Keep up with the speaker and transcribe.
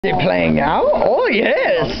They're playing out? Oh,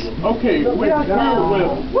 yes. Okay, we're here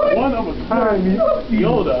with one of a kind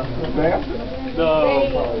Yoda, the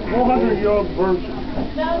 400-year-old version.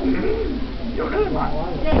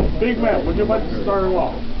 Big man, would you like to start it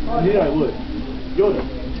off? Yeah, I would. Yoda,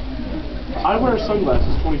 I wear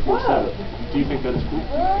sunglasses 24/7. Do you think that is cool?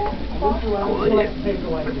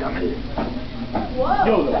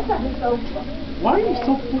 Yoda, why are you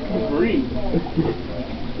so fucking green?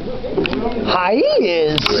 Hi, he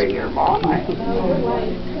is. But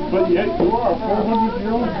yet you are a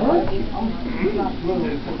 400-year-old virgin.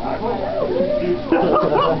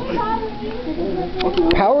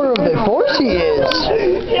 Power of the Force he is.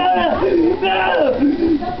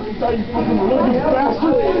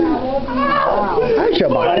 Hi,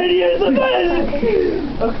 Shabbat.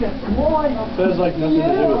 Okay. That has like nothing to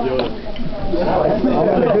do with Yoda.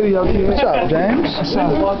 What's up, James?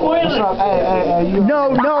 What's up? Hey, you. No,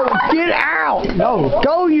 get out! No.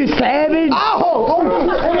 Go, you savage!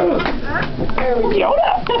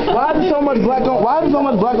 Yoda! Why is so much black on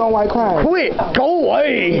white crime? Quit! Go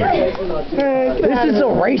away! This is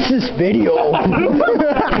a racist video.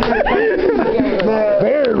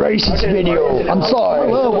 Very racist video. I'm I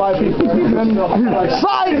sorry. love white people.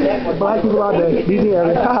 Psych! Black people out there. These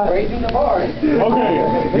areas. Okay.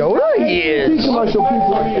 Yoda, he is. Teach commercial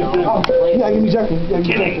people. Yeah, give me jacket.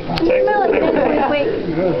 Wait.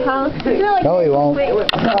 Huh? No, he won't. I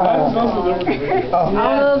don't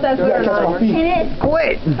know if that's You gotta catch my feet.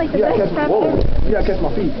 Quit! like the You gotta best catch my feet. You gotta catch my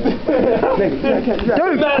feet. Nigga, you gotta catch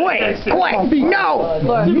Dude, quit! No!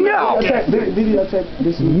 No! Video check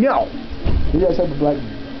this week. No! Video check the black.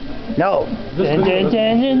 No! I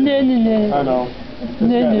know.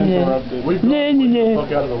 We've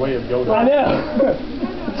look out of the way of Yoda. I know.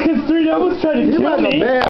 It's because 3 Nobles tried to kill me.